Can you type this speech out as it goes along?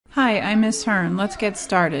Hi, I'm Miss Hearn. Let's get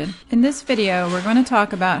started. In this video, we're going to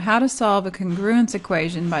talk about how to solve a congruence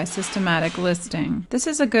equation by systematic listing. This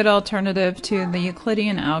is a good alternative to the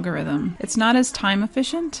Euclidean algorithm. It's not as time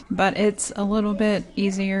efficient, but it's a little bit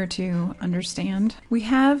easier to understand. We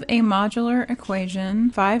have a modular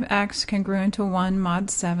equation, 5x congruent to 1 mod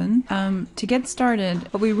 7. To get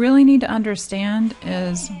started, what we really need to understand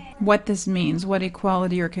is what this means, what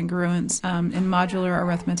equality or congruence in modular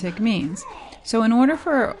arithmetic means. So in order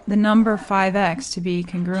for the number 5x to be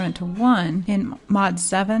congruent to 1 in mod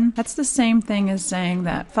 7, that's the same thing as saying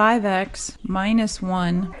that 5x minus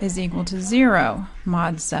 1 is equal to 0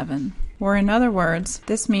 mod 7. Or in other words,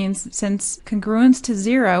 this means since congruence to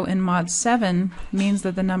 0 in mod 7 means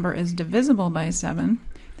that the number is divisible by 7,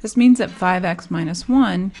 this means that 5x minus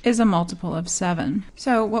 1 is a multiple of 7.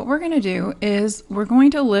 So what we're going to do is we're going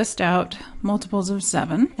to list out multiples of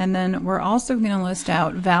 7, and then we're also going to list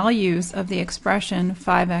out values of the expression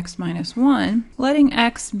 5x minus 1, letting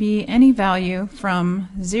x be any value from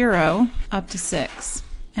 0 up to 6.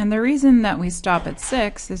 And the reason that we stop at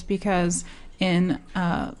 6 is because in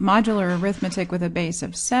modular arithmetic with a base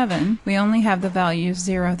of 7, we only have the values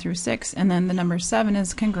 0 through 6, and then the number 7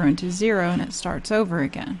 is congruent to 0 and it starts over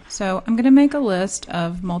again. So I'm going to make a list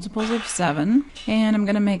of multiples of 7, and I'm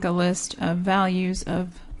going to make a list of values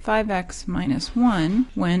of 5x minus 1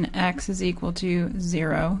 when x is equal to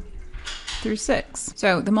 0 through 6.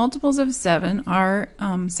 So the multiples of 7 are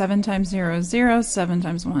 7 times 0 is 0, 7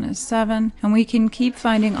 times 1 is 7, and we can keep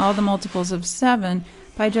finding all the multiples of 7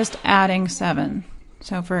 by just adding 7.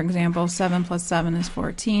 So for example, 7 plus 7 is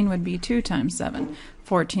 14 would be 2 times 7.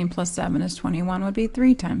 14 plus 7 is 21 would be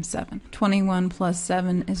 3 times 7. 21 plus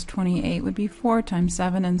 7 is 28 would be 4 times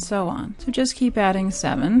 7, and so on. So just keep adding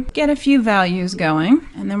 7. Get a few values going,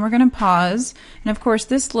 and then we're going to pause. And of course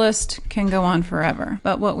this list can go on forever.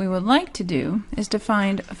 But what we would like to do is to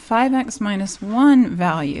find 5x minus 1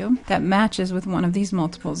 value that matches with one of these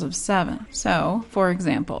multiples of 7. So for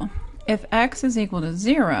example, if x is equal to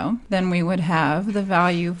 0, then we would have the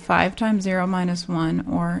value 5 times 0 minus 1,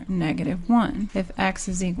 or negative 1. If x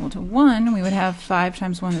is equal to 1, we would have 5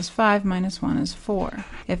 times 1 is 5, minus 1 is 4.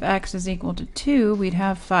 If x is equal to 2, we'd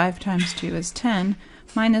have 5 times 2 is 10,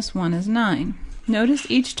 minus 1 is 9. Notice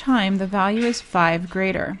each time the value is 5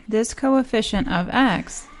 greater. This coefficient of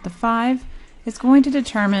x, the 5, is going to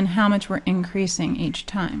determine how much we're increasing each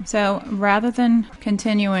time. So rather than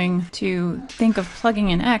continuing to think of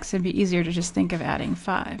plugging in x, it'd be easier to just think of adding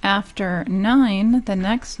 5. After 9, the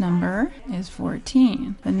next number is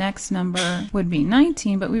 14. The next number would be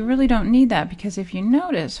 19, but we really don't need that because if you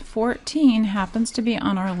notice, 14 happens to be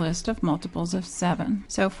on our list of multiples of 7.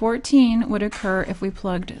 So 14 would occur if we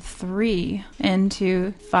plugged 3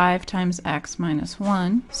 into 5 times x minus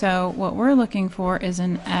 1. So what we're looking for is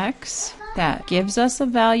an x that gives us a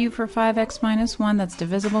value for 5x minus 1 that's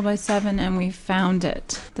divisible by 7, and we found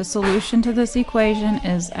it. The solution to this equation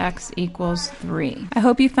is x equals 3. I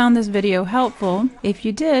hope you found this video helpful. If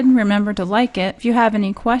you did, remember to like it. If you have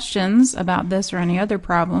any questions about this or any other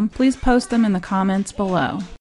problem, please post them in the comments below.